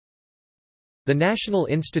The National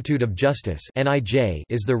Institute of Justice (NIJ)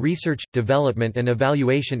 is the research, development and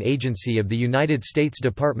evaluation agency of the United States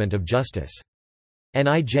Department of Justice.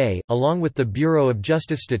 NIJ, along with the Bureau of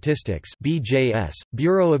Justice Statistics (BJS),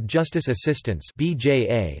 Bureau of Justice Assistance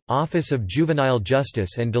 (BJA), Office of Juvenile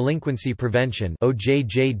Justice and Delinquency Prevention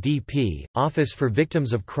 (OJJDP), Office for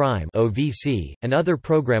Victims of Crime (OVC), and other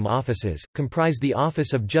program offices, comprise the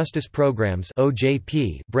Office of Justice Programs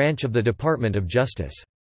 (OJP) branch of the Department of Justice.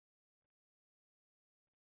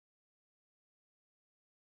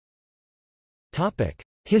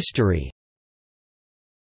 History.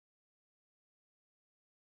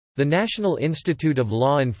 The National Institute of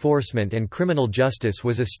Law Enforcement and Criminal Justice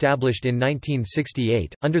was established in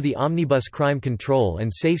 1968, under the Omnibus Crime Control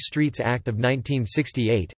and Safe Streets Act of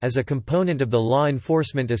 1968, as a component of the Law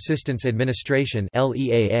Enforcement Assistance Administration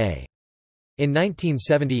 (LEAA). In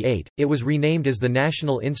 1978, it was renamed as the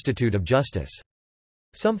National Institute of Justice.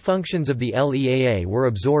 Some functions of the LEAA were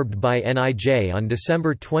absorbed by NIJ on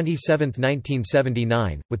December 27,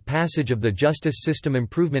 1979, with passage of the Justice System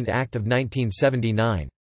Improvement Act of 1979.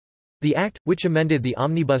 The Act, which amended the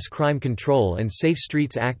Omnibus Crime Control and Safe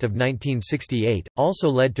Streets Act of 1968, also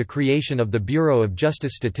led to creation of the Bureau of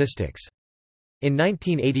Justice Statistics. In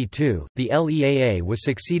 1982, the LEAA was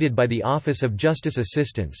succeeded by the Office of Justice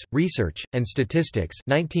Assistance, Research, and Statistics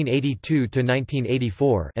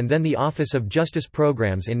 1982–1984 and then the Office of Justice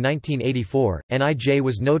Programs in 1984. NIJ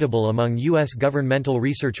was notable among U.S. governmental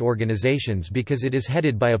research organizations because it is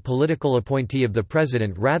headed by a political appointee of the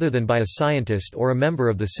President rather than by a scientist or a member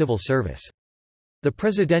of the civil service. The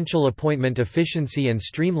Presidential Appointment Efficiency and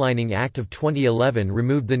Streamlining Act of 2011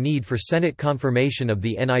 removed the need for Senate confirmation of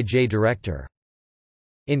the NIJ director.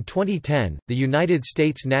 In 2010, the United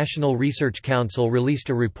States National Research Council released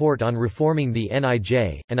a report on reforming the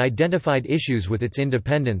NIJ, and identified issues with its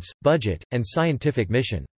independence, budget, and scientific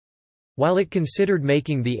mission. While it considered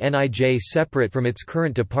making the NIJ separate from its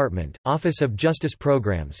current department, Office of Justice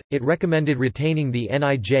Programs, it recommended retaining the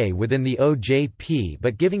NIJ within the OJP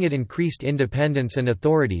but giving it increased independence and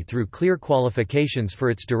authority through clear qualifications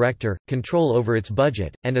for its director, control over its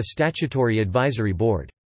budget, and a statutory advisory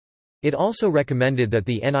board. It also recommended that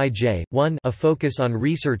the NIJ, 1 a focus on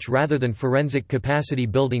research rather than forensic capacity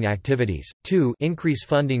building activities, 2 increase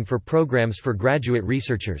funding for programs for graduate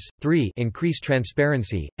researchers, 3 increase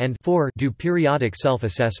transparency, and 4 do periodic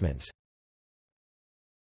self-assessments.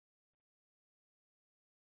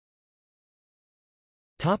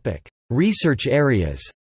 Research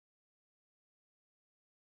areas.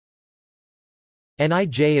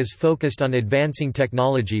 NIJ is focused on advancing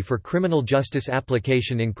technology for criminal justice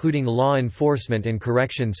application including law enforcement and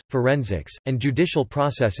corrections, forensics, and judicial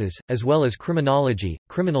processes, as well as criminology,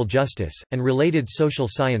 criminal justice, and related social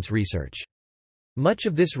science research. Much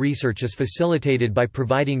of this research is facilitated by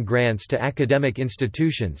providing grants to academic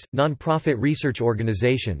institutions, non-profit research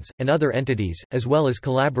organizations, and other entities, as well as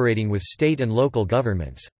collaborating with state and local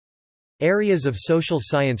governments. Areas of social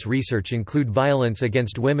science research include violence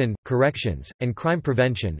against women, corrections, and crime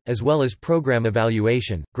prevention, as well as program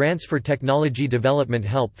evaluation. Grants for technology development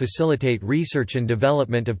help facilitate research and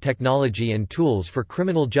development of technology and tools for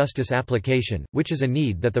criminal justice application, which is a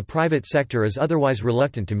need that the private sector is otherwise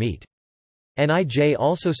reluctant to meet. NIJ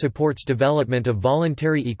also supports development of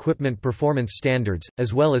voluntary equipment performance standards,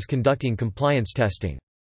 as well as conducting compliance testing.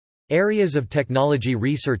 Areas of technology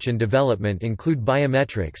research and development include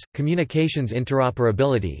biometrics, communications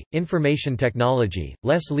interoperability, information technology,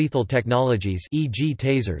 less lethal technologies e.g.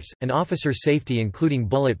 tasers, and officer safety including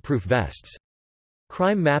bullet-proof vests.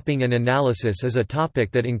 Crime mapping and analysis is a topic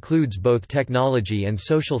that includes both technology and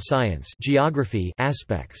social science geography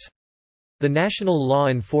aspects. The National Law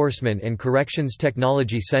Enforcement and Corrections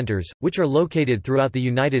Technology Centers, which are located throughout the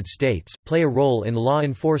United States, play a role in law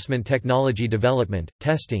enforcement technology development,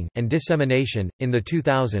 testing, and dissemination. In the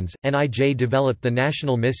 2000s, NIJ developed the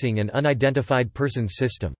National Missing and Unidentified Persons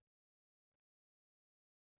System.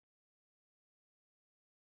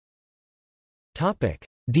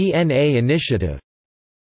 DNA Initiative.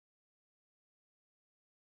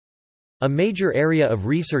 A major area of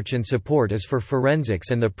research and support is for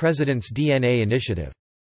forensics and the President's DNA Initiative.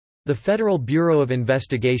 The Federal Bureau of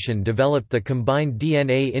Investigation developed the Combined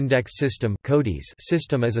DNA Index System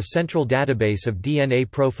system as a central database of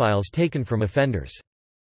DNA profiles taken from offenders.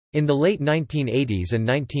 In the late 1980s and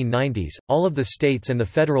 1990s, all of the states and the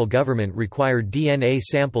federal government required DNA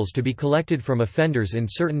samples to be collected from offenders in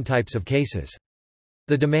certain types of cases.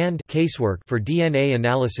 The demand casework for DNA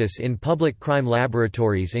analysis in public crime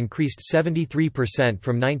laboratories increased 73%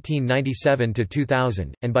 from 1997 to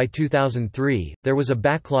 2000, and by 2003, there was a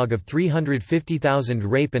backlog of 350,000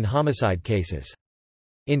 rape and homicide cases.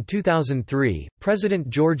 In 2003, President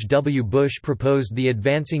George W. Bush proposed the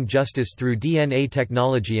Advancing Justice Through DNA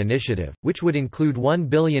Technology initiative, which would include $1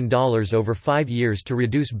 billion over 5 years to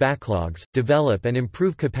reduce backlogs, develop and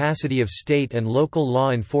improve capacity of state and local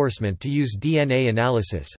law enforcement to use DNA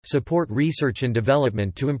analysis, support research and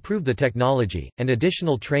development to improve the technology, and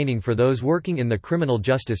additional training for those working in the criminal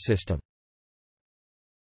justice system.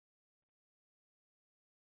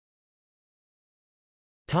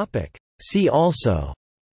 See also: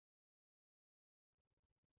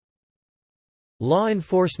 Law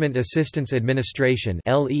Enforcement Assistance Administration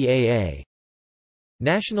 (LEAA),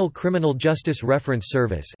 National Criminal Justice Reference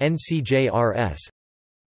Service (NCJRS),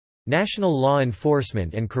 National Law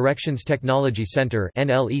Enforcement and Corrections Technology Center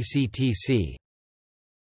 (NLECTC).